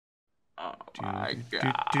Oh my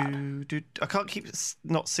god. I can't keep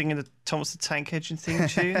not singing the Thomas the Tank Engine theme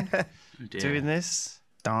tune. Doing this.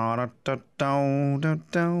 It's a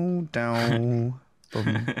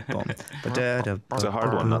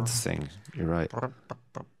hard one not to sing. You're right.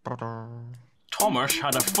 Thomas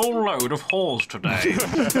had a full load of whores today.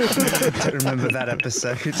 I remember that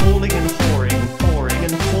episode. Hauling and whoring, whoring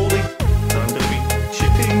and hauling. I'm going to be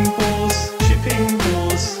shipping whores,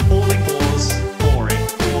 hauling whores, whoring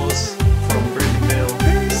whores from Brimville.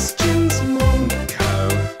 Christian's Monco.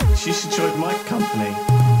 She should join my company.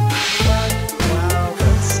 Wow,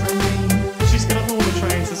 that's amazing. She's going to haul the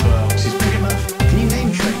trains as well. She's big enough. Can you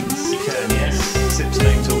name trains? You can, yes. Sips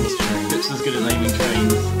names all the trains. Sips is good at naming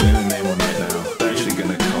trains. I'm gonna name one right now. I'm actually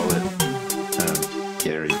gonna call it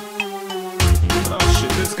Gary. Oh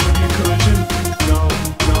shit, there's gonna be a collision. No,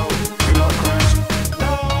 do not crash.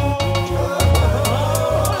 No!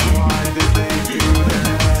 Why did they do that?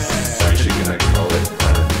 I'm actually gonna call it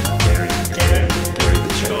Gary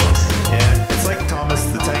the Chase. Yeah, it's like Thomas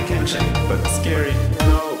the Tank Engine, but scary.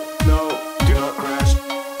 No, do not crash.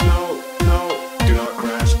 No, do not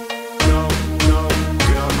crash. No, do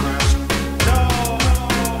not crash.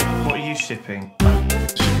 What are you shipping?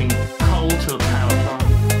 Shipping coal to a power plant.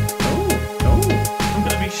 I'm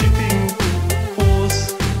going to be shipping whores.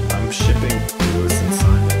 I'm shipping Lewis and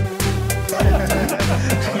Simon.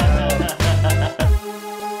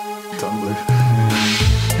 Tumblr.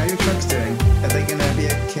 How are your trucks doing? Are they going to be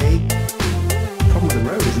okay? Problem with the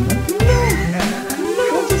road, isn't it? No!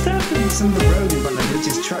 What just happened? Some of the road in front of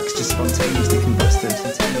Rich's trucks just spontaneously combusted.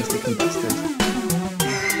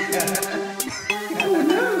 Oh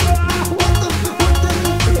no! What the?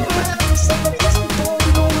 Somebody just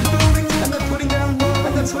bombed all the buildings and they're putting down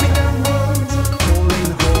roads.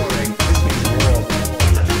 Hauling, whoring. This means war.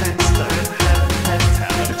 It's a fence though. Head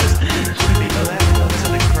tower. Just completely level to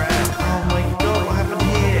the ground. Oh my god, what happened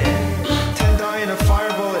here? 10 die in a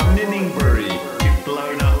fireball at Ninningbury. You've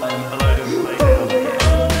blown up a load of playground.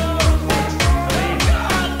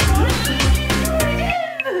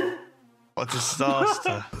 What a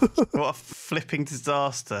disaster. What a flipping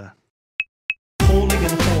disaster. Hauling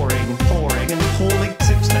and whoring and hauling.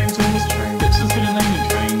 Sips names all this train. Sips is good at naming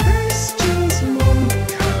trains. Christian's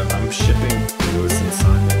Monco. I'm shipping Lewis and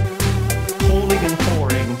Simon. Hauling and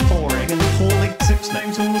whoring and hauling. Sips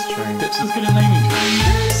names all this train. Sips is good at naming trains.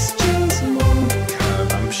 Christian's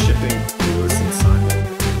Monco. I'm shipping Lewis and Simon.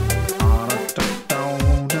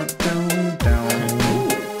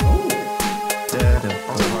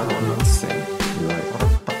 It's a hard one not to sing. You're right.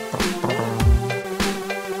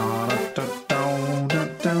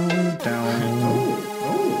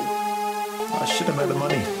 I should have made the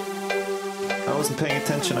money. I wasn't paying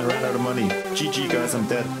attention. I ran out of money. GG guys, I'm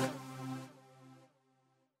dead.